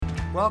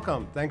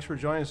Welcome. Thanks for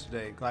joining us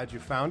today. Glad you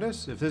found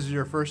us. If this is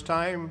your first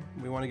time,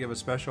 we want to give a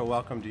special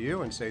welcome to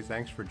you and say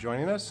thanks for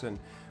joining us, and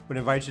would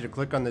invite you to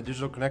click on the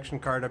digital connection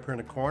card up here in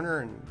the corner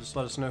and just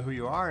let us know who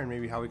you are and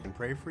maybe how we can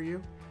pray for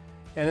you.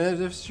 And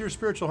if it's your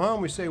spiritual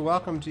home, we say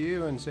welcome to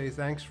you and say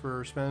thanks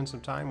for spending some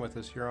time with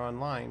us here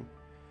online.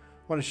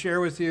 I want to share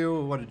with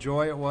you what a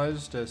joy it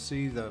was to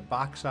see the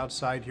box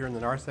outside here in the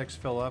narthex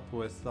fill up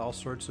with all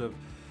sorts of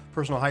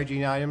personal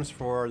hygiene items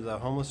for the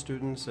homeless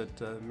students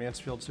at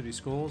Mansfield City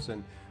Schools,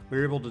 and we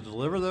were able to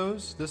deliver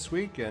those this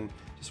week, and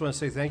just want to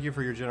say thank you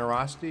for your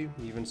generosity.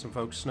 Even some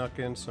folks snuck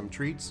in some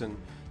treats and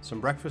some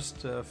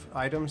breakfast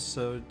items,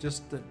 so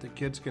just that the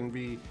kids can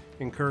be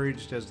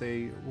encouraged as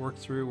they work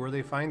through where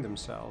they find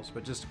themselves,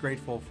 but just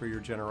grateful for your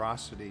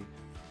generosity.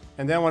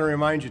 And then I want to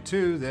remind you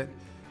too that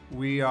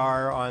we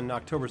are on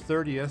October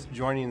 30th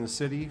joining the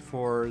city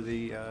for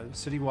the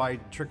citywide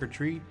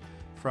trick-or-treat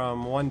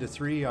from 1 to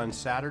 3 on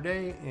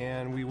Saturday,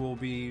 and we will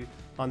be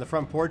on the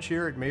front porch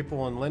here at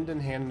Maple and Linden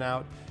handing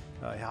out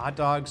hot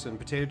dogs and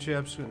potato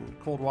chips and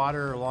cold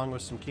water along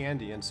with some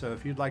candy. And so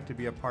if you'd like to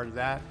be a part of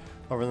that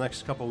over the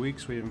next couple of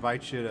weeks, we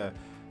invite you to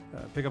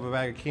pick up a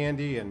bag of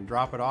candy and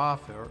drop it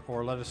off,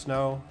 or let us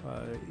know.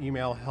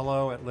 Email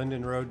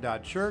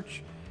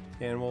hello@lindenroad.church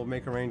and we'll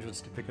make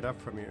arrangements to pick it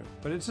up from you.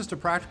 But it's just a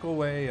practical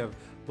way of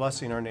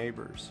blessing our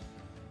neighbors.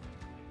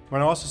 I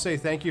want to also say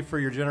thank you for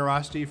your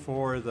generosity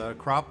for the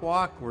crop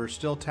walk. We're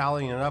still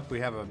tallying it up. We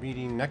have a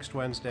meeting next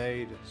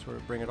Wednesday to sort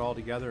of bring it all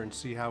together and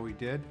see how we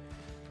did.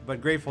 But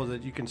grateful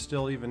that you can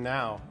still, even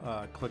now,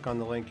 click on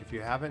the link if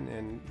you haven't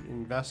and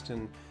invest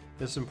in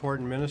this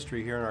important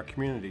ministry here in our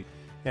community.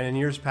 And in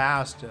years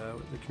past,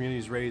 the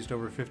community's raised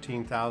over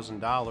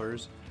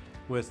 $15,000,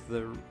 with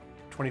the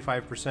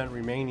 25%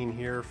 remaining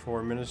here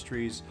for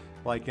ministries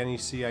like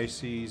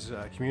NECIC's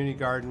community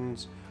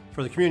gardens,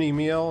 for the community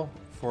meal,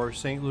 for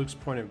St. Luke's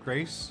Point of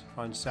Grace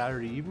on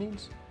Saturday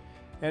evenings,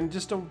 and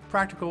just a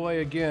practical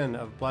way, again,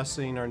 of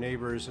blessing our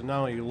neighbors, and not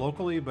only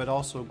locally, but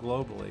also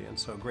globally. And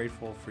so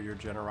grateful for your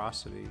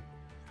generosity.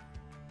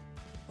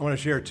 I want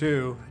to share,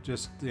 too,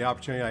 just the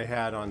opportunity I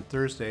had on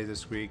Thursday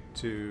this week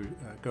to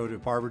go to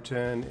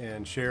Barberton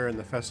and share in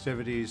the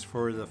festivities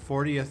for the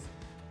 40th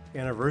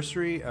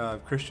anniversary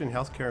of Christian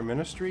Healthcare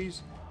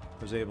Ministries.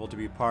 I was able to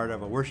be part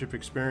of a worship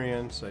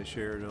experience. I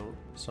shared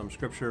some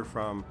scripture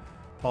from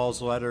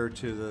Paul's letter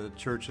to the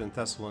church in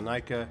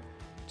Thessalonica.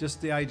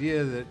 Just the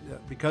idea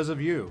that because of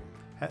you,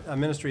 a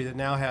ministry that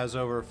now has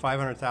over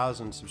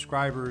 500,000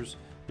 subscribers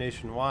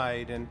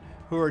nationwide and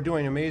who are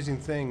doing amazing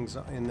things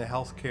in the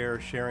healthcare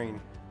sharing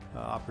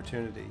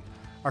opportunity.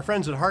 Our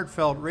friends at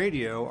Heartfelt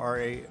Radio are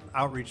a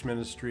outreach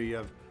ministry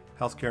of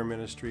healthcare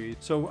ministry.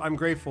 So I'm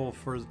grateful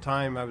for the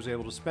time I was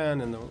able to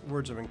spend and the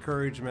words of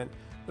encouragement,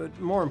 but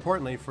more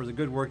importantly for the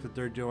good work that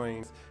they're doing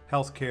with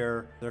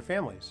healthcare, their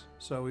families.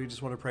 So we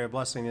just want to pray a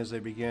blessing as they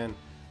begin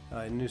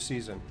a new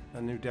season,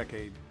 a new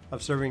decade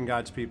of serving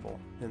God's people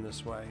in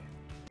this way.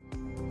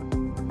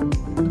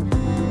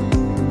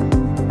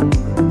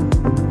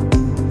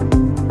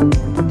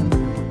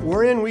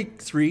 We're in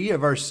week 3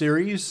 of our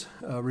series,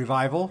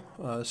 Revival,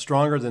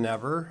 Stronger Than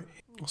Ever.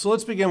 So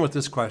let's begin with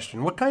this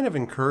question. What kind of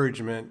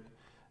encouragement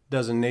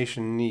does a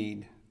nation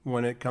need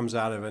when it comes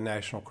out of a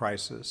national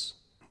crisis?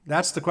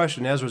 That's the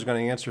question Ezra's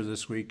going to answer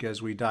this week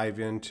as we dive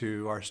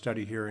into our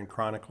study here in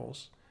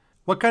Chronicles.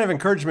 What kind of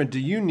encouragement do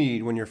you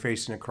need when you're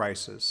facing a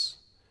crisis?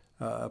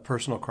 A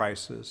personal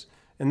crisis.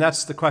 And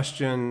that's the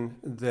question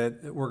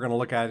that we're going to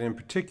look at in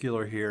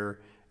particular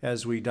here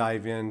as we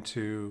dive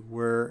into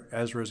where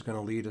Ezra is going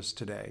to lead us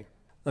today.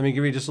 Let me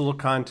give you just a little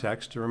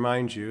context to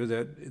remind you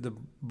that the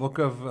book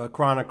of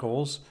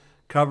Chronicles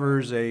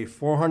covers a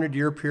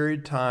 400-year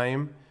period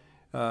time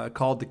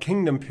called the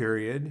Kingdom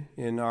Period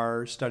in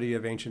our study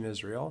of ancient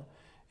Israel.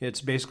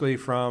 It's basically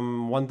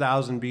from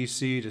 1000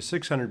 BC to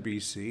 600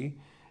 BC,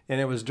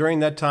 and it was during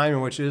that time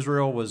in which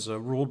Israel was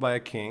ruled by a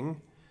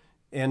king.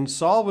 And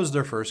Saul was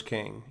their first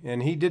king,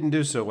 and he didn't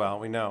do so well,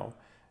 we know.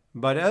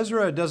 But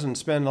Ezra doesn't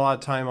spend a lot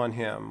of time on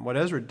him. What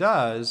Ezra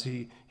does,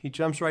 he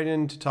jumps right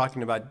into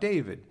talking about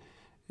David,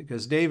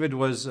 because David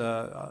was,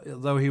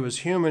 though he was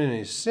human in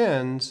his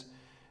sins,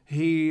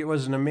 he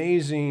was an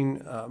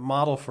amazing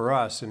model for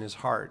us in his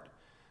heart.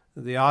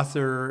 The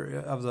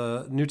author of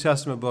the New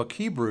Testament book,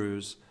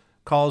 Hebrews,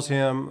 calls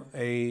him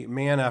a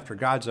man after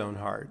God's own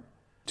heart.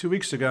 2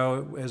 weeks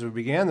ago, as we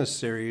began this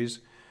series,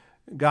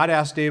 God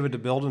asked David to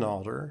build an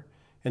altar.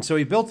 And so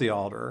he built the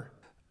altar.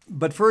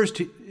 But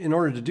first, in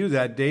order to do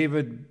that,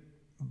 David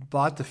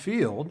bought the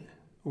field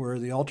where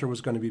the altar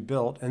was going to be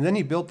built. And then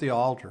he built the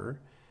altar.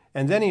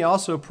 And then he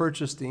also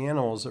purchased the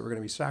animals that were going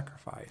to be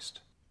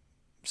sacrificed,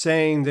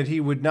 saying that he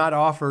would not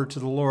offer to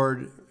the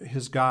Lord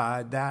his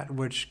God that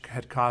which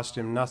had cost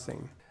him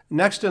nothing.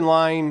 Next in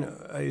line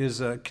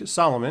is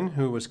Solomon,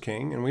 who was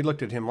king. And we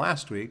looked at him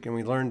last week, and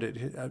we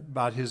learned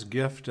about his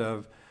gift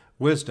of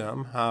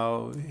wisdom,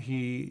 how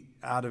he,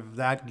 out of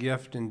that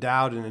gift,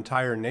 endowed an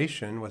entire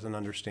nation with an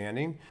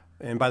understanding.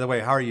 And by the way,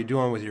 how are you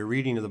doing with your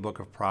reading of the book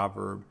of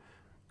Proverbs?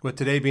 With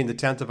today being the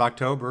 10th of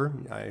October,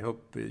 I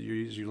hope as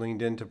you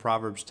leaned into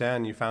Proverbs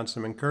 10, you found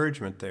some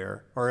encouragement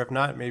there. Or if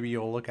not, maybe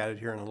you'll look at it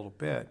here in a little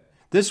bit.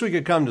 This week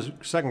it comes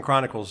to 2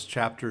 Chronicles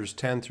chapters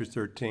 10 through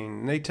 13,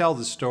 and they tell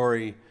the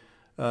story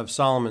of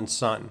Solomon's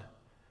son.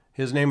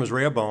 His name was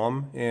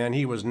Rehoboam, and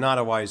he was not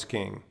a wise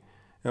king.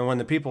 And when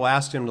the people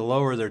asked him to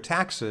lower their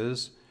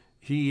taxes,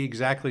 he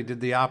exactly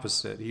did the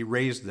opposite. He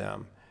raised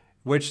them,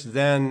 which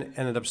then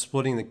ended up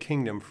splitting the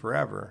kingdom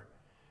forever.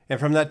 And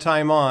from that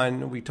time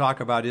on, we talk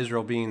about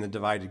Israel being the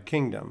divided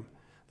kingdom.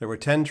 There were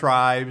 10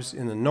 tribes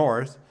in the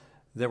north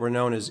that were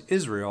known as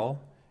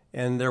Israel,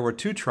 and there were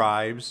 2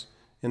 tribes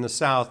in the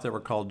south that were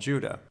called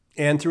Judah.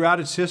 And throughout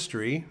its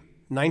history,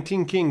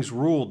 19 kings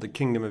ruled the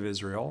kingdom of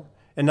Israel,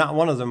 and not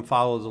one of them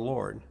followed the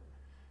Lord.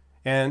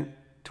 And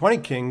 20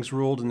 kings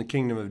ruled in the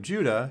kingdom of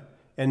Judah,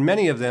 and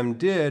many of them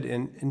did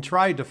and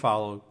tried to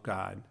follow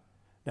God.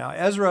 Now,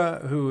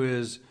 Ezra, who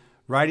is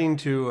writing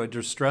to a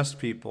distressed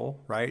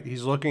people, right,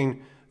 he's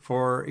looking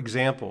for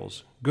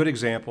examples, good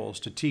examples,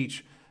 to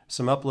teach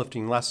some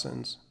uplifting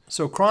lessons.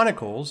 So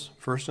Chronicles,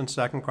 1st and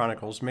 2nd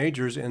Chronicles,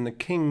 majors in the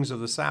kings of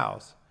the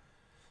south.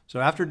 So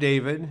after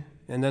David,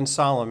 and then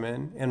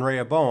Solomon and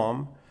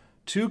Rehoboam,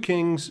 2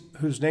 kings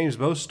whose names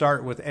both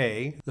start with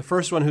A. The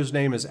first one, whose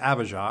name is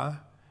Abijah,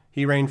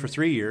 he reigned for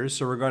 3 years,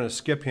 so we're going to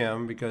skip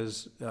him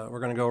because we're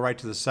going to go right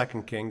to the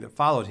second king that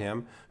followed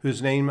him,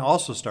 whose name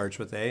also starts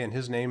with A, and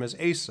his name is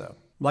Asa.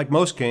 Like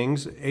most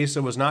kings,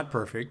 Asa was not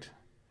perfect,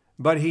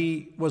 but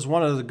he was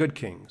one of the good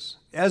kings.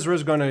 Ezra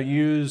is going to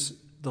use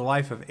the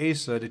life of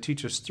Asa to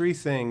teach us 3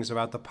 things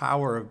about the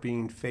power of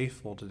being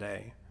faithful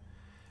today.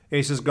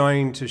 Asa is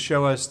going to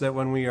show us that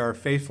when we are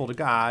faithful to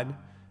God,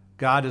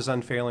 God is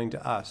unfailing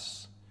to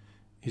us.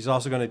 He's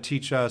also going to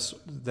teach us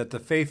that the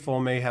faithful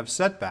may have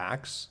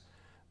setbacks,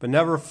 but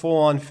never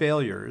full-on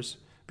failures,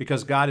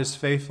 because God is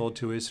faithful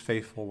to his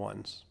faithful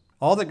ones.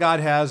 All that God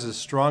has is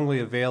strongly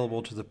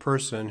available to the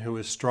person who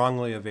is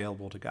strongly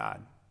available to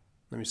God.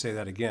 Let me say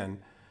that again.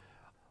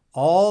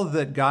 All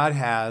that God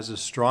has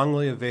is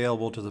strongly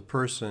available to the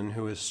person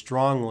who is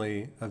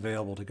strongly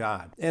available to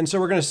God. And so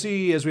we're going to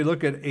see, as we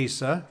look at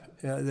Asa,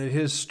 that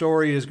his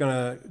story is going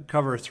to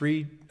cover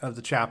 3 of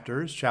the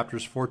chapters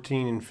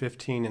 14 and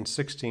 15 and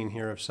 16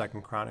 here of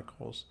 2nd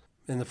Chronicles.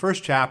 In the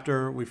first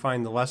chapter, we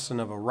find the lesson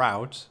of a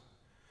rout.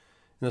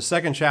 In the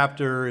second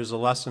chapter is a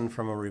lesson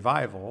from a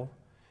revival.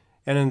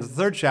 And in the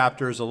third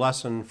chapter is a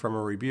lesson from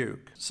a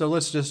rebuke. So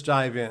let's just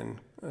dive in.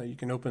 You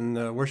can open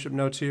the worship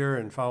notes here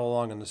and follow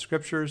along in the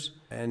scriptures.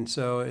 And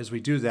so as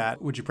we do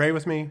that, would you pray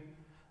with me?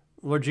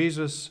 Lord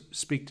Jesus,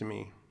 speak to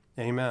me.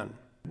 Amen.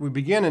 We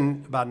begin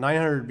in about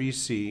 900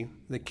 BC.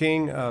 The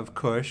king of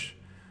Cush,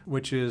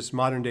 which is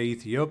modern-day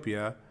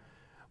Ethiopia,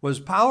 was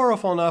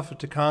powerful enough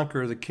to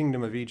conquer the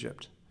kingdom of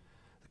Egypt.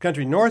 The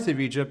country north of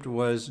Egypt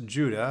was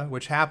Judah,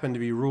 which happened to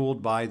be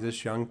ruled by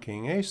this young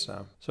king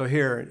Asa. So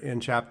here in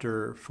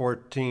chapter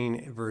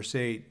 14, verse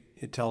 8,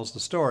 it tells the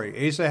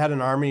story. Asa had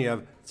an army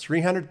of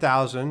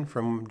 300,000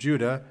 from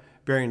Judah,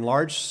 bearing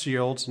large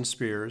shields and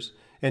spears,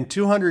 and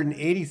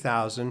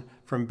 280,000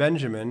 from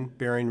Benjamin,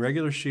 bearing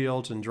regular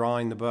shields and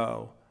drawing the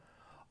bow.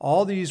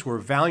 All these were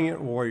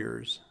valiant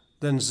warriors.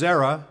 Then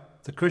Zerah,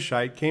 the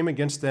Cushite, came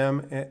against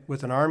them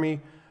with an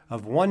army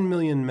of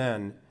 1,000,000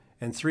 men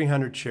and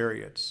 300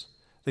 chariots.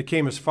 They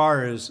came as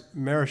far as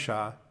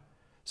Mareshah.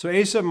 So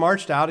Asa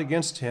marched out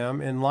against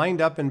him and lined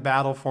up in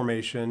battle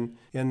formation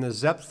in the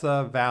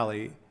Zephtha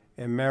Valley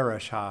in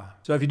Mareshah.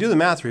 So if you do the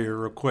math here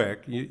real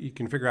quick, you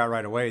can figure out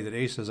right away that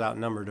Asa is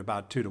outnumbered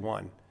about 2 to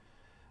 1.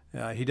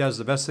 He does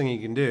the best thing he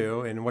can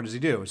do, and what does he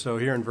do? So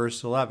here in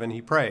verse 11,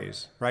 he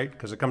prays, right?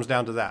 Because it comes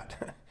down to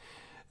that.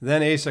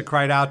 Then Asa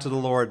cried out to the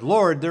Lord,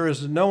 Lord, there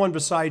is no one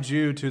besides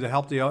you to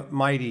help the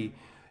mighty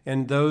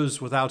and those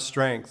without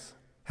strength.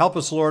 Help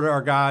us, Lord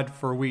our God,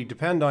 for we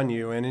depend on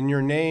you, and in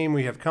your name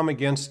we have come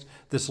against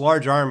this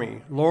large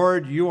army.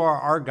 Lord, you are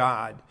our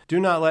God. Do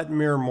not let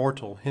mere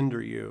mortal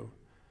hinder you.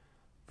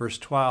 Verse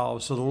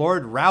 12, so the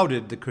Lord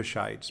routed the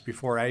Cushites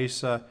before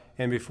Asa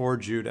and before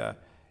Judah,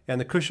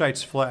 and the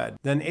Cushites fled.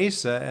 Then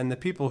Asa and the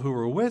people who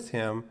were with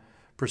him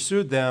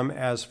pursued them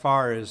as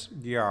far as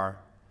Gerar.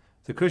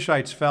 The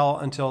Cushites fell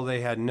until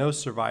they had no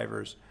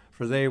survivors,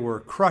 for they were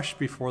crushed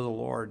before the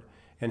Lord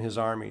and his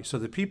army. So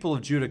the people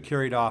of Judah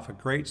carried off a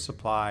great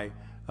supply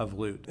of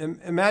loot.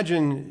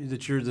 Imagine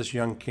that you're this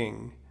young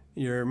king.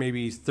 You're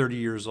maybe 30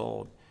 years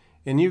old,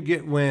 and you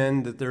get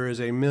wind that there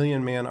is a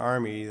 1,000,000-man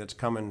army that's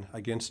coming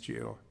against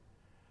you.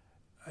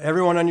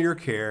 Everyone under your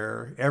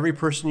care, every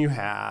person you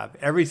have,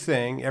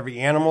 everything, every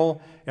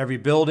animal, every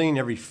building,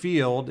 every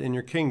field in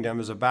your kingdom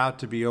is about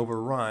to be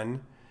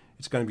overrun.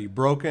 It's going to be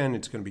broken,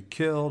 it's going to be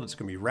killed, it's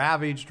going to be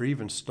ravaged or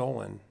even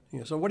stolen.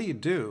 So what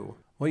do?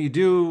 Well, you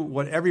do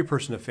what every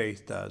person of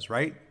faith does,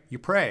 right? You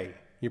pray.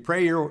 You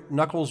pray your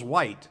knuckles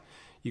white.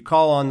 You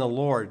call on the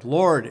Lord.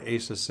 Lord,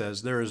 Asa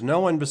says, there is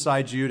no one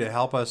besides you to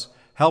help us.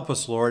 Help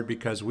us, Lord,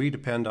 because we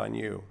depend on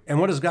you.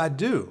 And what does God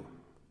do?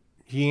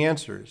 He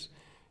answers.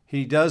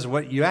 He does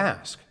what you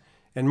ask.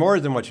 And more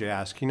than what you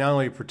ask, he not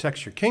only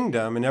protects your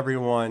kingdom and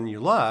everyone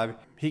you love,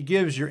 he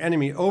gives your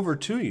enemy over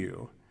to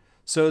you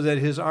so that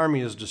his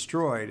army is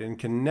destroyed and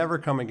can never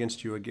come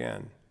against you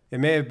again. It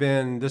may have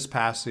been this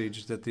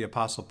passage that the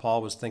Apostle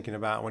Paul was thinking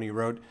about when he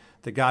wrote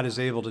that God is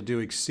able to do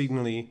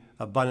exceedingly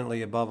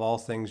abundantly above all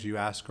things you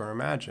ask or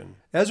imagine.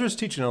 Ezra's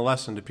teaching a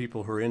lesson to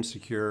people who are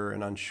insecure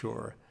and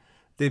unsure.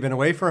 They've been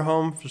away from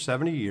home for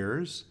 70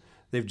 years.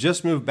 They've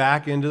just moved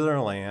back into their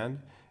land.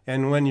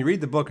 And when you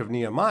read the book of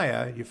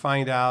Nehemiah, you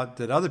find out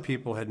that other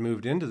people had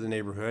moved into the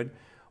neighborhood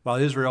while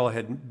Israel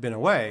had been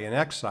away in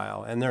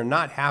exile, and they're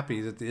not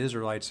happy that the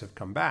Israelites have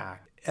come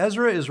back.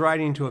 Ezra is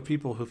writing to a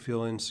people who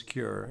feel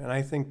insecure, and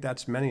I think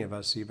that's many of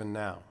us even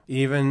now.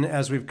 Even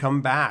as we've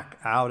come back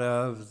out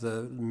of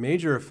the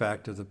major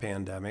effect of the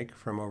pandemic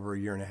from over a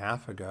year and a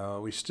half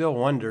ago, we still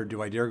wonder,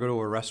 do I dare go to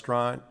a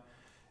restaurant?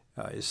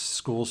 Is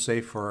school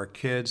safe for our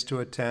kids to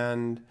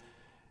attend?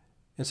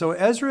 And so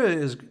Ezra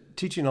is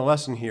teaching a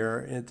lesson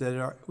here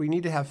that we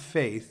need to have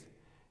faith,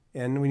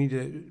 and we need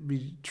to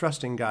be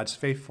trusting God's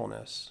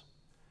faithfulness.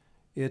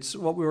 It's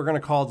what we were going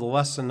to call the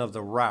lesson of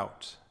the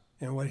route.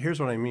 And here's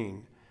what I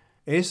mean.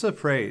 Asa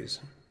prays,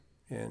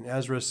 and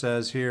Ezra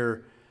says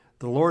here,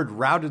 the Lord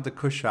routed the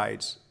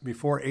Cushites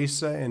before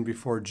Asa and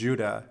before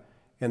Judah,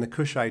 and the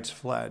Cushites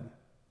fled.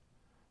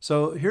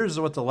 So here's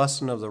what the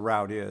lesson of the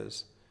route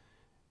is.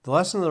 The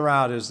lesson of the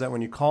route is that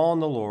when you call on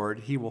the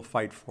Lord, he will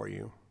fight for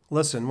you.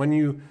 Listen, when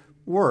you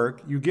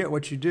work, you get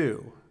what you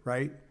do,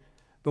 right?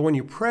 But when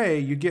you pray,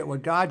 you get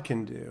what God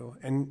can do.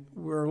 And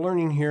we're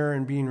learning here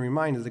and being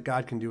reminded that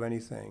God can do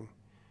anything.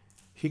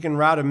 He can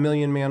rout a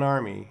 1,000,000-man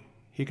army.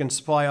 He can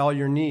supply all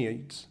your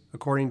needs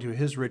according to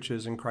his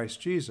riches in Christ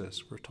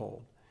Jesus, we're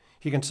told.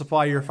 He can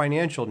supply your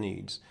financial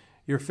needs,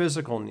 your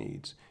physical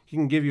needs. He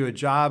can give you a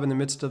job in the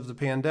midst of the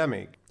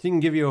pandemic. He can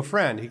give you a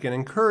friend. He can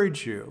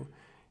encourage you.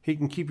 He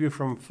can keep you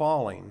from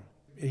falling.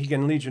 He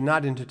can lead you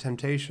not into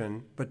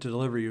temptation, but to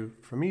deliver you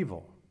from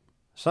evil.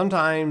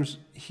 Sometimes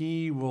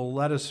he will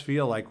let us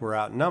feel like we're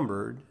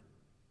outnumbered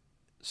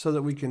so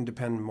that we can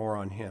depend more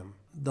on him.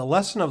 The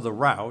lesson of the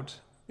route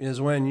is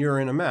when you're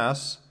in a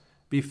mess,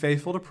 be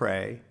faithful to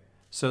pray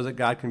so that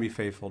God can be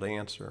faithful to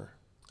answer.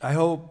 I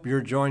hope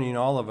you're joining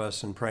all of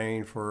us in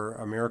praying for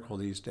a miracle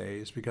these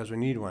days because we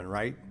need one,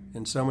 right?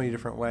 In so many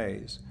different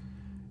ways.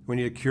 We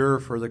need a cure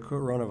for the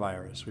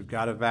coronavirus. We've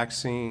got a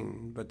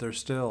vaccine, but there's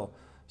still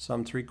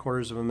some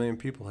 750,000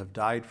 people have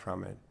died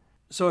from it.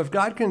 So if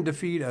God can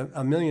defeat a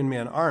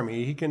 1,000,000-man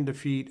army, he can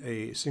defeat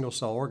a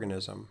single-cell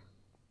organism,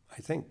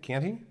 I think,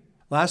 can't he?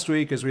 Last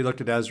week, as we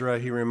looked at Ezra,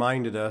 he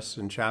reminded us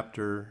in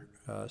chapter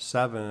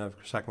 7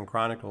 of 2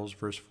 Chronicles,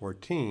 verse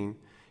 14,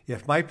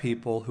 if my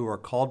people who are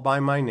called by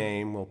my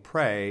name will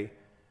pray,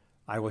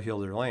 I will heal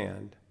their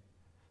land.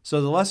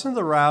 So the lesson of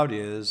the route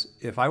is,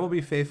 if I will be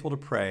faithful to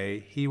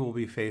pray, he will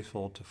be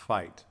faithful to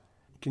fight.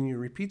 Can you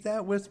repeat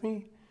that with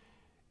me?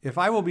 If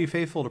I will be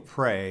faithful to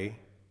pray,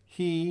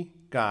 he,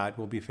 God,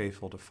 will be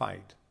faithful to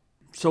fight.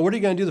 So what are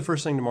you going to do the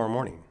first thing tomorrow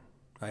morning?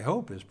 I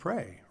hope is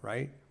pray,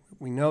 right?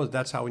 We know that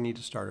that's how we need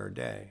to start our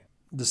day.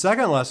 The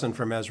second lesson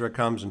from Ezra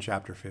comes in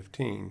chapter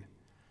 15.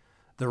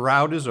 The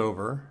rout is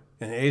over,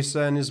 and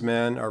Asa and his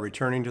men are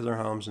returning to their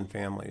homes and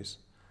families.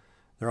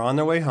 They're on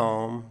their way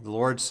home. The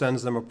Lord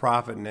sends them a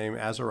prophet named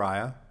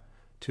Azariah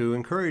to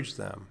encourage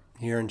them.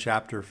 Here in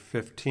chapter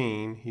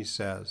 15, he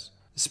says,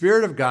 the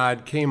Spirit of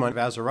God came on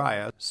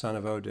Azariah, son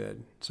of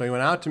Oded. So he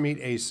went out to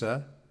meet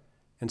Asa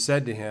and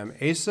said to him,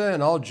 Asa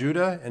and all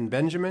Judah and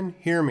Benjamin,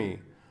 hear me.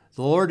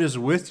 The Lord is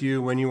with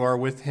you when you are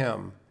with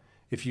him.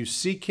 If you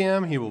seek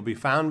him, he will be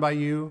found by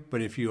you,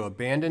 but if you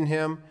abandon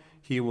him,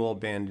 he will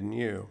abandon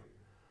you.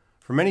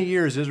 For many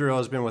years, Israel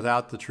has been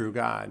without the true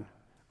God,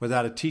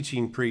 without a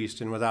teaching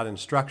priest and without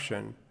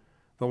instruction.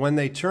 But when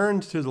they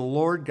turned to the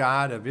Lord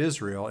God of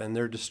Israel in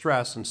their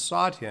distress and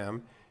sought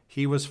him,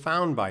 he was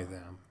found by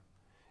them.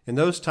 In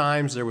those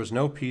times, there was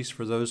no peace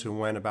for those who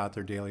went about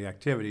their daily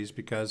activities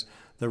because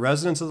the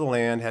residents of the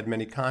land had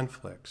many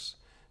conflicts.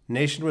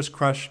 Nation was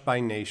crushed by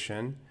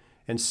nation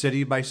and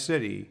city by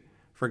city,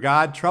 for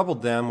God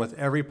troubled them with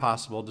every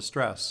possible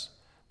distress.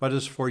 But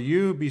as for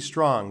you, be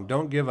strong,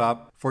 don't give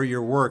up, for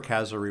your work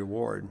has a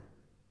reward.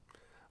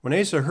 When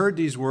Asa heard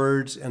these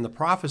words and the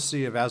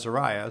prophecy of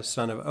Azariah,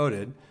 son of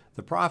Oded,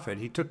 the prophet,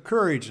 he took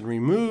courage and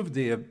removed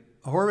the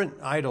abhorrent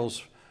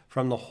idols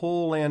from the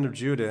whole land of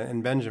Judah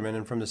and Benjamin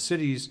and from the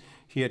cities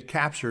he had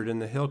captured in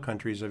the hill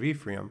countries of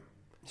Ephraim.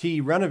 He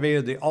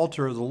renovated the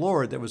altar of the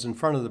Lord that was in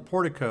front of the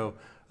portico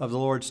of the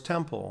Lord's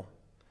temple.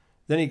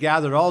 Then he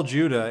gathered all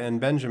Judah and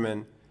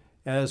Benjamin,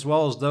 as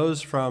well as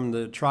those from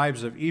the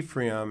tribes of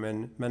Ephraim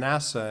and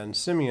Manasseh and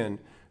Simeon,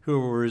 who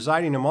were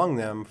residing among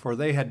them, for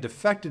they had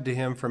defected to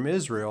him from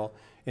Israel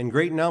in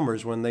great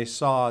numbers when they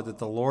saw that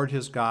the Lord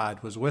his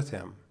God was with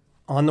him.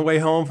 On the way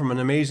home from an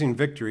amazing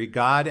victory,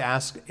 God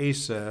asked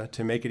Asa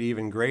to make it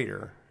even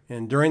greater.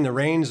 And during the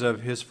reigns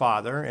of his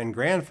father and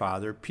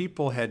grandfather,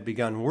 people had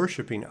begun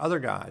worshiping other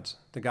gods,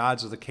 the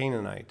gods of the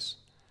Canaanites.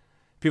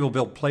 People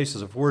built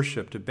places of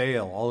worship to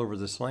Baal all over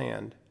this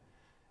land.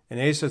 And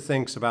Asa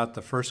thinks about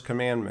the first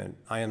commandment,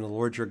 I am the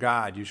Lord your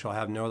God, you shall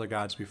have no other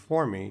gods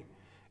before me.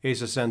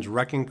 Asa sends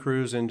wrecking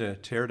crews in to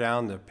tear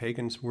down the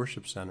pagans'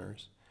 worship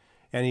centers.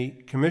 and he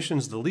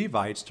commissions the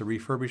Levites to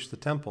refurbish the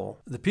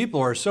temple. The people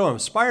are so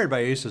inspired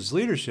by Asa's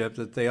leadership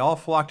that they all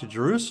flock to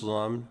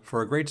Jerusalem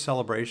for a great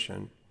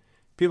celebration.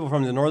 People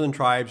from the northern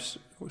tribes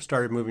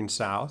started moving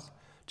south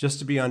just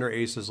to be under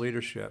Asa's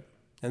leadership.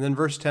 And then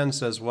verse 10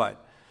 says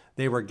what?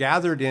 They were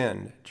gathered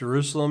in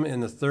Jerusalem in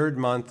the 3rd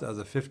month of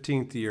the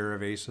 15th year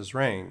of Asa's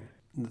reign.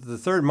 The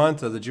 3rd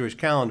month of the Jewish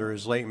calendar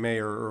is late May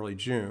or early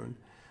June.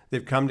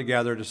 They've come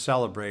together to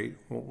celebrate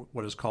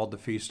what is called the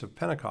Feast of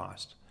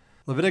Pentecost.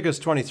 Leviticus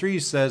 23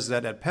 says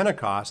that at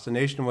Pentecost, the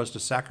nation was to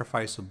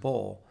sacrifice a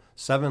bull,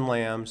 7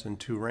 lambs and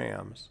 2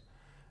 rams.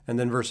 And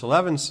then verse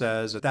 11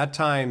 says, at that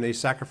time they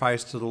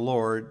sacrificed to the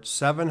Lord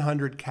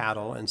 700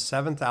 cattle and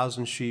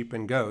 7,000 sheep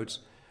and goats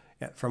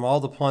from all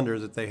the plunder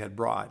that they had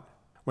brought.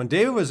 When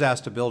David was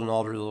asked to build an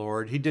altar to the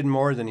Lord, he did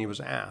more than he was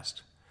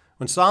asked.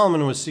 When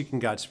Solomon was seeking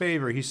God's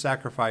favor, he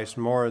sacrificed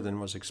more than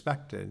was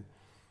expected.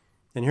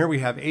 And here we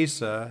have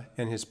Asa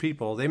and his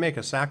people. They make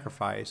a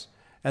sacrifice,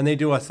 and they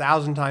do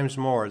 1,000 times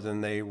more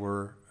than they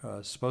were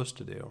supposed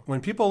to do.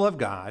 When people love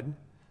God,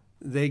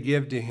 they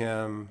give to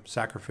him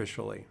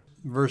sacrificially.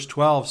 Verse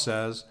 12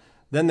 says,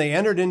 then they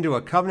entered into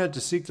a covenant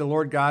to seek the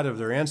Lord God of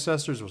their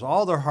ancestors with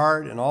all their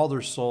heart and all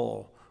their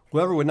soul.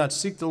 Whoever would not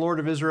seek the Lord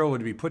of Israel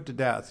would be put to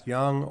death,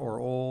 young or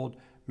old,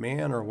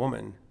 man or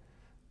woman.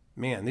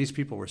 Man, these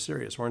people were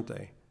serious, weren't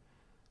they?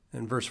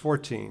 In verse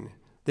 14,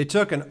 they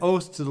took an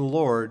oath to the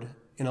Lord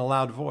in a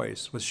loud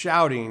voice, with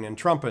shouting and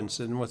trumpets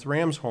and with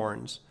ram's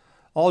horns.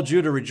 All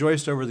Judah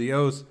rejoiced over the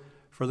oath,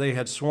 for they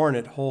had sworn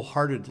it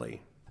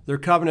wholeheartedly. Their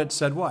covenant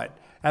said what?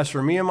 As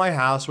for me and my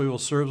house, we will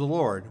serve the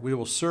Lord. We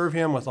will serve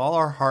him with all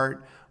our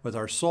heart, with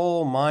our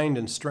soul, mind,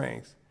 and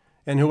strength.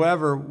 And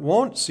whoever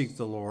won't seek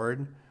the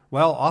Lord,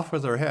 well, off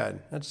with their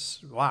head.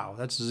 That's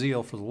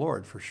zeal for the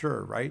Lord for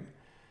sure, right?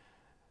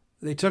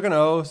 They took an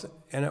oath,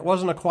 and it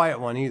wasn't a quiet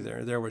one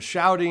either. There was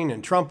shouting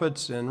and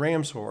trumpets and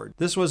ram's horns.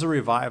 This was a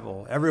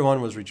revival.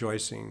 Everyone was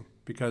rejoicing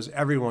because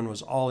everyone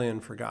was all in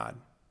for God.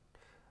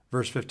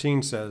 Verse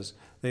 15 says,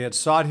 they had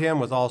sought him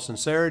with all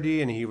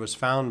sincerity, and he was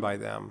found by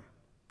them.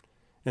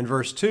 In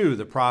verse 2,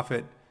 the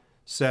prophet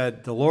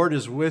said, the Lord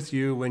is with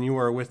you when you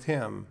are with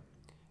him.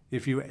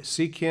 If you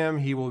seek him,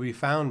 he will be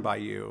found by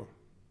you.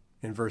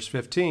 In verse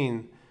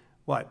 15,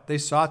 what? They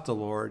sought the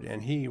Lord,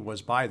 and he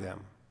was by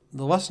them.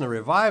 The lesson of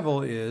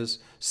revival is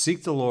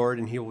seek the Lord,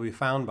 and he will be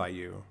found by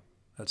you.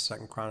 That's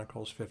 2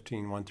 Chronicles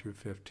 15, 1 through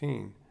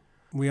 15.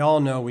 We all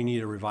know we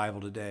need a revival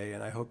today,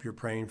 and I hope you're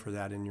praying for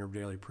that in your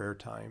daily prayer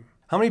time.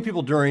 How many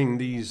people during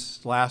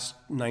these last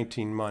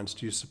 19 months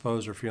do you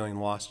suppose are feeling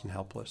lost and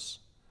helpless,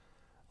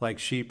 like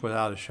sheep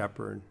without a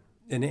shepherd?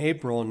 In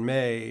April and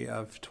May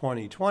of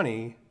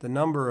 2020, the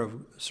number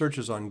of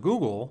searches on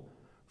Google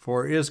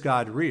for "Is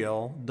God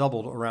Real?"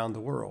 doubled around the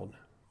world.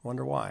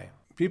 Wonder why?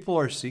 People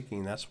are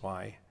seeking, that's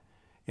why.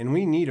 And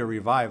we need a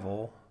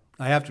revival.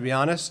 I have to be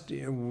honest,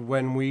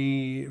 when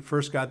we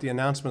first got the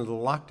announcement of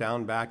the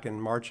lockdown back in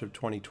March of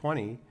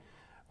 2020, I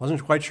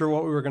wasn't quite sure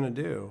what we were going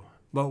to do.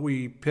 But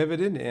we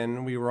pivoted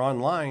and we were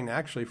online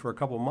actually for a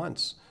couple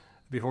months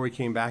before we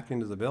came back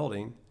into the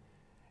building.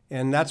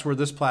 And that's where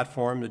this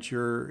platform that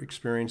you're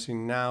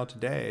experiencing now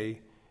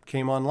today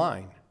came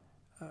online.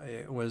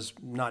 It was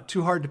not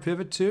too hard to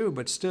pivot to,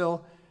 but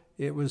still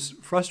it was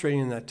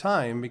frustrating in that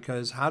time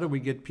because how do we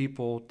get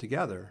people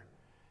together?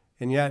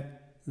 And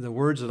yet the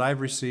words that I've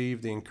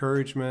received, the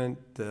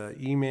encouragement, the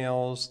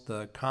emails,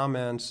 the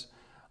comments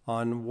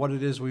on what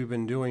it is we've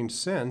been doing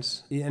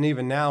since, and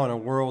even now in a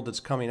world that's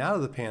coming out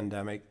of the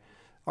pandemic,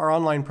 our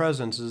online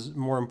presence is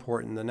more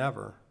important than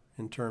ever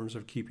in terms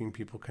of keeping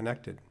people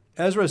connected.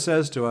 Ezra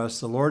says to us,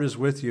 the Lord is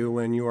with you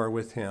when you are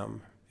with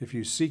him. If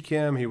you seek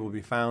him, he will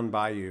be found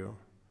by you.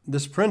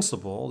 This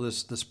principle,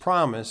 this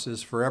promise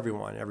is for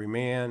everyone, every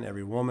man,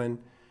 every woman,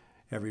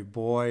 every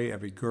boy,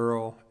 every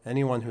girl,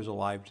 anyone who's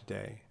alive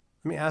today.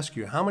 Let me ask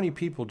you, how many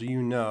people do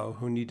you know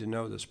who need to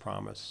know this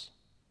promise?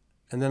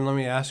 And then let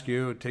me ask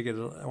you, take it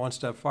one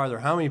step farther,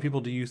 how many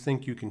people do you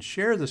think you can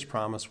share this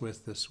promise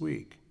with this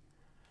week?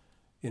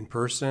 In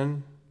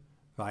person,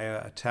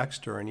 via a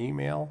text or an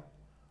email,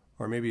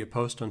 or maybe a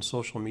post on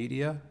social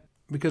media?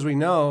 Because we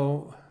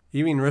know,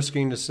 even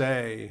risking to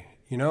say,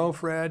 you know,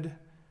 Fred,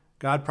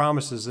 God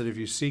promises that if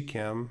you seek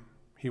him,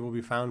 he will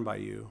be found by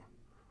you.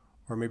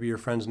 Or maybe your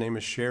friend's name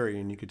is Sherry,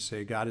 and you could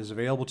say, God is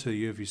available to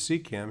you. If you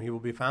seek him, he will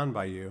be found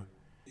by you.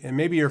 And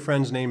maybe your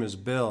friend's name is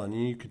Bill,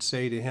 and you could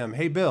say to him,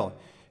 hey, Bill,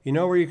 you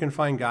know where you can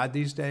find God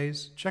these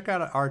days? Check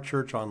out our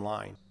church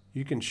online.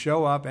 You can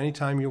show up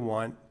anytime you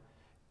want,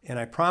 and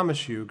I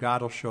promise you,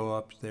 God will show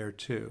up there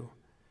too.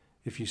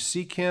 If you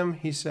seek him,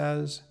 he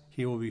says,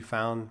 he will be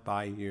found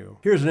by you.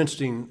 Here's an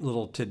interesting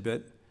little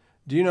tidbit.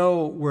 Do you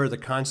know where the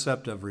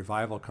concept of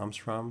revival comes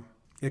from?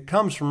 It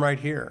comes from right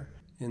here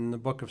in the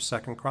book of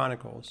 2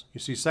 Chronicles. You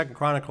see, 2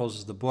 Chronicles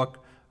is the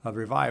book of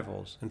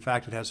revivals. In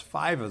fact, it has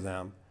 5 of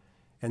them,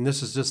 and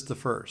this is just the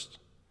first.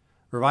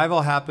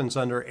 Revival happens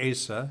under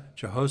Asa,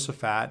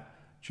 Jehoshaphat,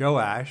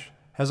 Joash,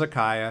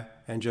 Hezekiah,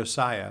 and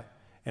Josiah,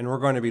 and we're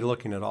going to be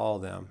looking at all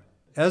of them.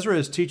 Ezra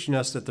is teaching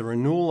us that the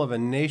renewal of a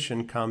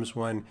nation comes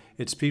when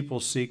its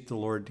people seek the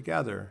Lord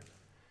together.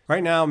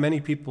 Right now, many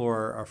people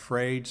are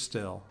afraid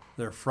still.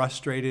 They're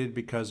frustrated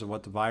because of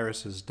what the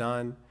virus has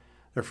done.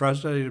 They're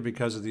frustrated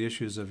because of the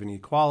issues of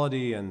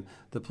inequality and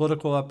the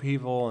political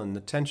upheaval and the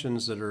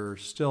tensions that are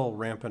still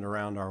rampant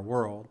around our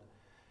world.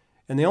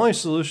 And the only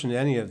solution to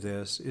any of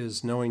this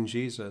is knowing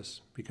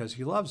Jesus, because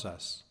he loves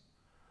us.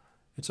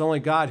 It's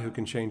only God who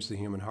can change the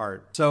human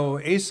heart.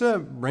 So Asa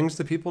brings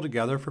the people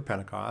together for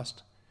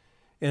Pentecost,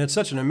 and it's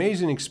such an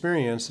amazing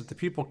experience that the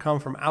people come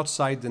from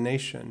outside the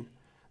nation.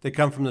 They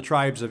come from the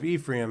tribes of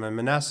Ephraim and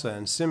Manasseh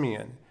and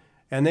Simeon,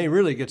 and they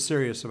really get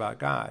serious about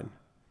God.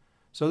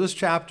 So this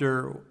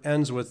chapter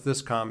ends with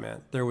this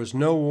comment: there was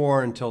no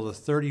war until the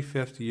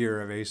 35th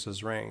year of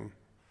Asa's reign.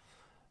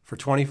 For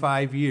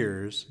 25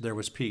 years, there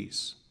was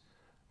peace.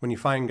 When you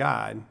find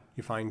God,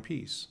 you find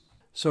peace.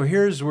 So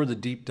here's where the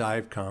deep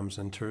dive comes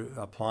into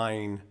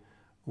applying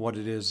what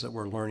it is that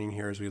we're learning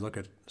here as we look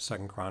at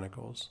 2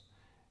 Chronicles.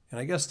 And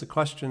I guess the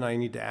question I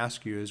need to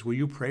ask you is, will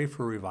you pray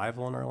for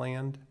revival in our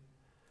land?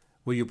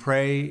 Will you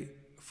pray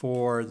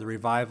for the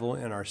revival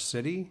in our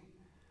city?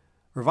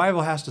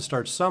 Revival has to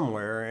start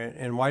somewhere,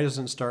 and why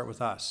doesn't it start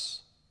with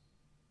us?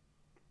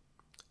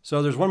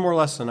 So there's one more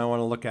lesson I want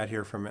to look at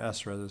here from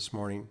Ezra this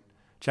morning.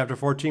 Chapter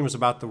 14 was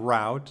about the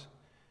rout,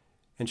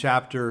 and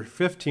chapter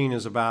 15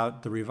 is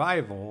about the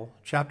revival.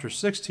 Chapter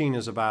 16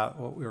 is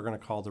about what we're going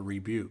to call the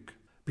rebuke.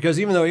 Because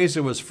even though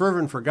Asa was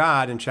fervent for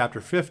God in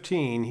chapter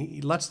 15,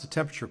 he lets the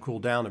temperature cool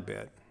down a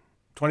bit.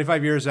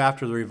 25 years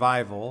after the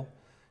revival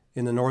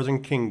in the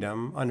northern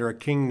kingdom, under a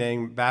king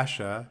named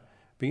Baasha,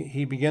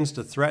 he begins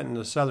to threaten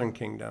the southern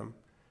kingdom.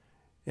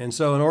 And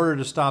so in order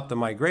to stop the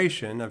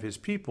migration of his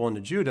people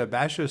into Judah,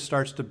 Baasha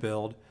starts to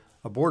build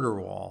a border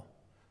wall.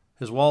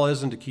 His wall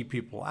isn't to keep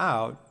people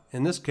out.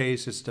 In this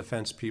case, it's to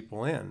fence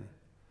people in.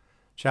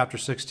 Chapter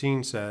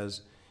 16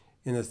 says,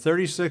 in the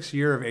 36th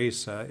year of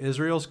Asa,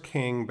 Israel's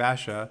king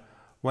Baasha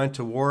went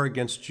to war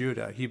against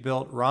Judah. He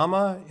built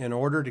Ramah in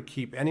order to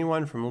keep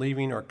anyone from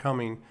leaving or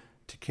coming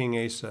to King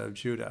Asa of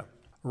Judah.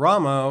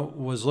 Ramah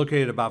was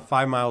located about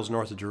 5 miles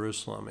north of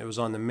Jerusalem. It was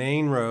on the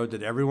main road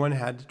that everyone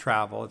had to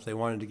travel if they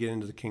wanted to get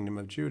into the kingdom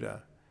of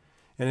Judah.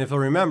 And if you'll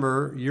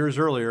remember, years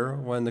earlier,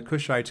 when the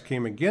Cushites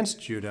came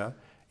against Judah,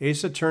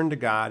 Asa turned to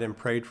God and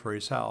prayed for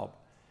his help.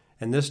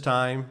 And this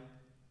time,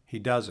 he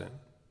doesn't.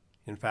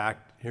 In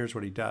fact, here's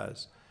what he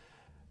does.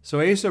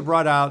 So Asa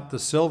brought out the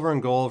silver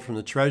and gold from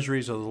the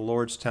treasuries of the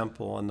Lord's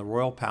temple and the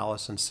royal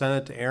palace and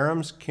sent it to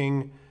Aram's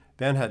king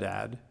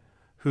Benhadad,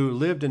 who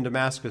lived in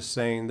Damascus,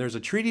 saying, there's a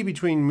treaty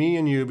between me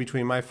and you,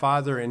 between my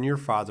father and your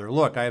father.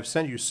 Look, I have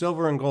sent you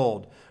silver and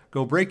gold.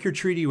 Go break your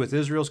treaty with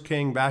Israel's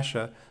king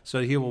Baasha, so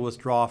that he will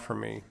withdraw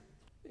from me.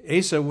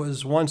 Asa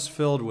was once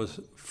filled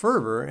with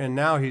fervor, and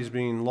now he's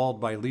being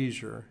lulled by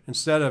leisure.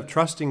 Instead of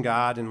trusting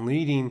God and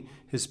leading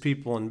his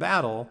people in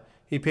battle,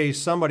 he pays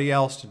somebody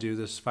else to do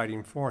this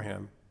fighting for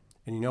him.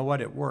 And you know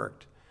what? It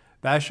worked.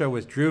 Baasha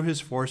withdrew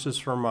his forces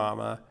from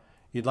Ramah.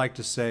 You'd like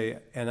to say,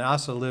 and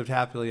Asa lived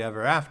happily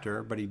ever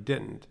after, but he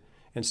didn't.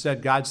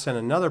 Instead, God sent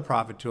another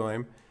prophet to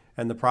him,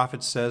 and the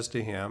prophet says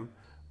to him,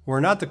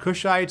 were not the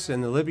Cushites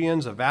and the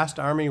Libyans a vast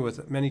army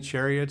with many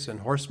chariots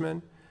and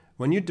horsemen?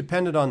 When you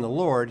depended on the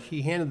Lord,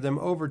 he handed them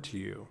over to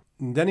you.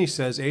 And then he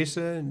says,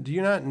 Asa, do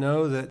you not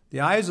know that the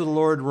eyes of the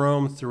Lord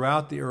roam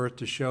throughout the earth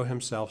to show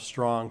himself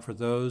strong for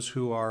those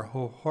who are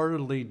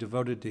wholeheartedly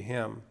devoted to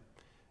him?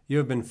 You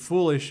have been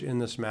foolish in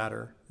this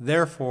matter.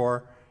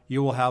 Therefore,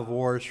 you will have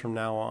wars from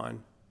now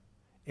on.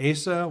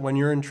 Asa, when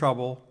you're in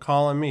trouble,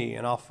 call on me,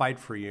 and I'll fight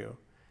for you.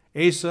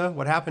 Asa,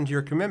 what happened to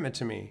your commitment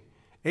to me?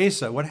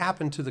 Asa, what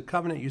happened to the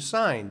covenant you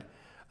signed?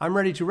 I'm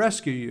ready to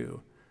rescue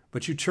you,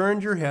 but you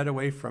turned your head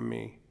away from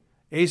me.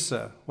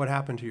 Asa, what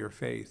happened to your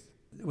faith?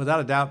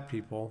 Without a doubt,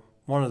 people,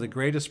 one of the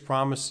greatest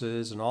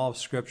promises in all of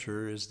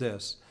Scripture is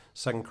this,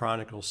 2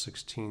 Chronicles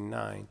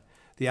 16:9.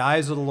 The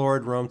eyes of the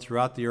Lord roam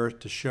throughout the earth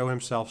to show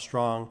himself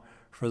strong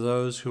for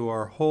those who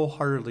are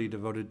wholeheartedly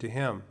devoted to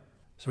him.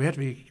 So we have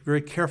to be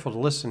very careful to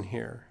listen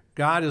here.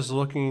 God is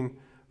looking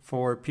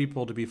for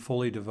people to be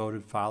fully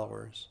devoted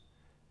followers.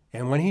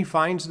 And when he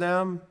finds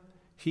them,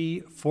 he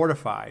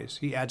fortifies.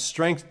 He adds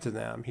strength to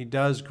them. He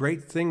does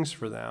great things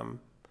for them.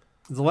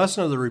 The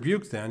lesson of the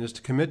rebuke, then, is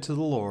to commit to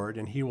the Lord,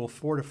 and he will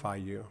fortify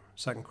you.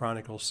 2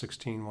 Chronicles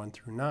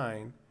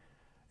 16:1-9.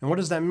 And what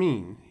does that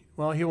mean?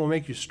 Well, he will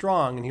make you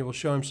strong, and he will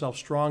show himself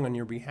strong on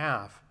your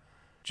behalf.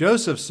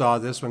 Joseph saw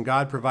this when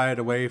God provided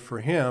a way for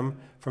him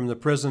from the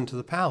prison to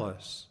the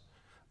palace.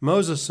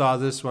 Moses saw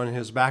this when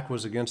his back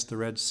was against the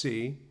Red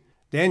Sea.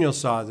 Daniel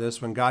saw this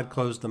when God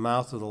closed the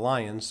mouth of the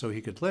lions so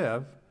he could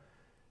live.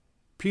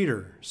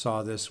 Peter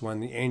saw this when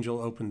the angel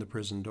opened the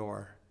prison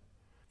door.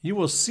 You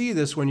will see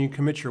this when you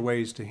commit your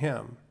ways to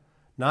him,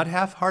 not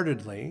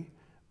half-heartedly,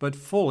 but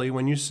fully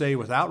when you say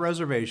without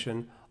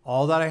reservation,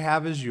 all that I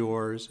have is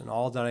yours and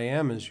all that I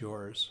am is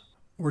yours.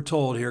 We're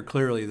told here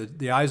clearly that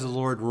the eyes of the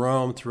Lord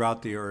roam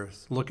throughout the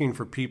earth, looking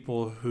for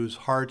people whose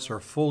hearts are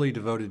fully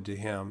devoted to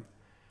him.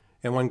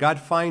 And when God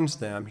finds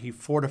them, he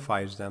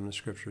fortifies them, the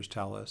scriptures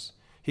tell us.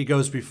 He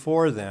goes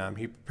before them.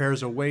 He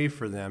prepares a way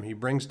for them. He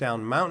brings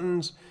down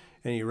mountains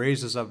and he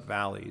raises up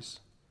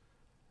valleys.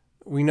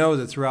 We know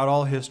that throughout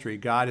all history,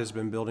 God has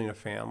been building a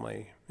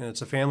family, and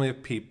it's a family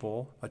of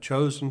people, a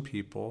chosen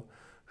people,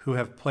 who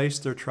have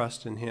placed their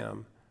trust in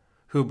Him,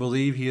 who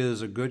believe He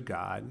is a good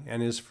God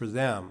and is for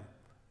them.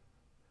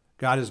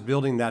 God is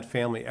building that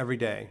family every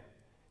day,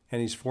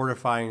 and He's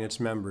fortifying its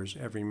members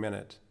every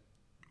minute.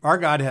 Our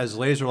God has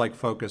laser-like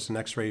focus and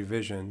X-ray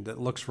vision that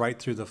looks right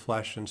through the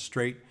flesh and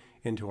straight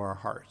into our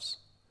hearts.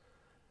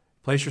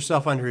 Place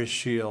yourself under His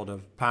shield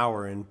of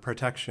power and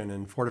protection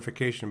and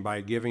fortification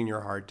by giving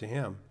your heart to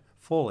Him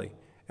fully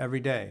every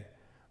day.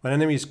 When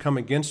enemies come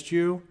against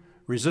you,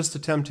 resist the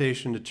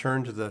temptation to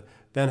turn to the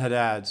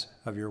Ben-Hadads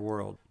of your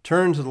world.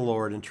 Turn to the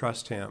Lord and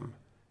trust Him.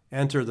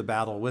 Enter the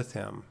battle with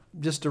Him.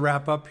 Just to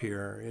wrap up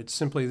here, it's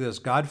simply this: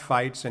 God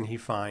fights and He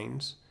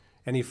finds,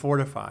 and He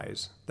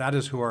fortifies. That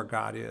is who our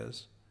God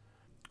is.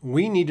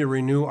 We need to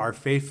renew our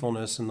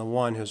faithfulness in the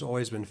One who has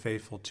always been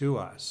faithful to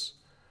us.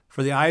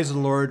 For the eyes of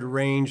the Lord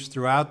range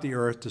throughout the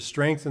earth to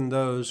strengthen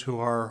those who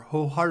are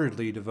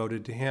wholeheartedly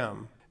devoted to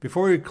Him.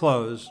 Before we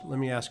close, let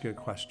me ask you a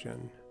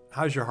question.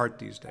 How's your heart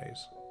these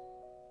days?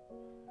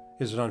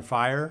 Is it on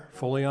fire,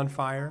 fully on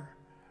fire?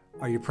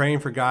 Are you praying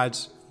for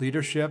God's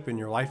leadership in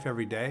your life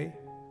every day?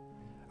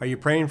 Are you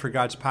praying for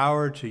God's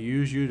power to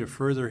use you to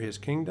further His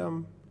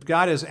kingdom? If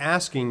God is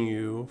asking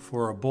you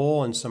for a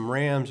bull and some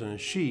rams and a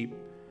sheep,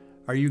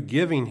 are you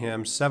giving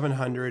Him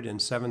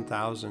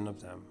 707,000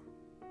 of them?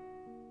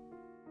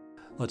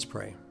 Let's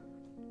pray.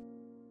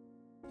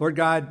 Lord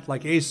God,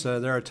 like Asa,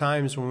 there are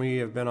times when we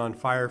have been on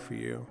fire for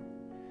You,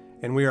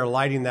 and we are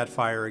lighting that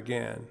fire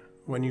again.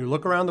 When You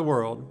look around the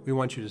world, we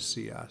want You to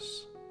see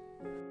us.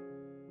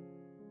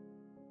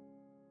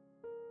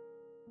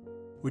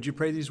 Would you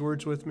pray these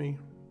words with me?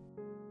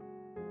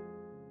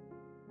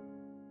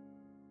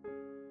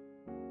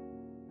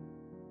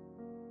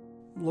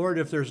 Lord,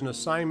 if there's an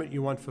assignment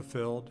You want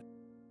fulfilled,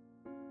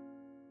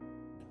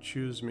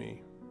 choose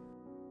me.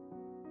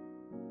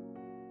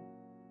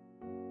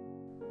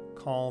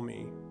 Call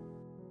me.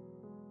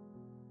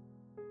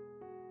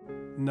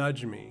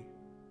 Nudge me.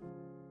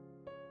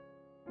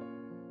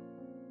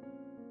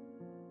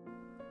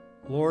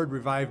 Lord,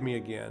 revive me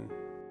again.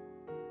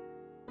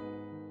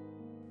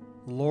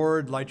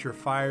 Lord, light Your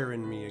fire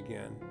in me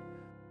again.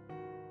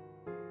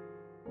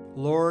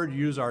 Lord,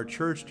 use our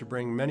church to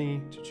bring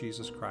many to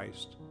Jesus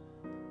Christ.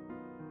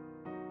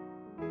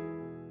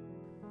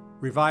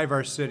 Revive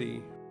our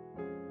city.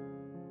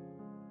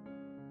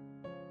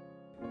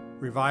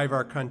 Revive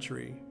our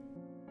country.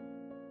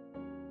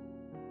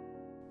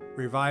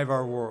 Revive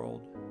our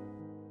world.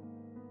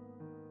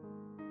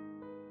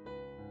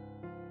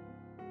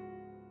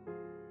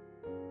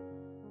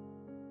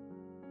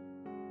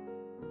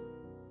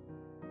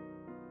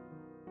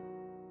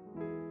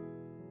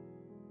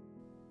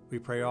 We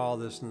pray all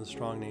this in the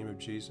strong name of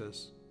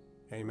Jesus.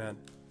 Amen.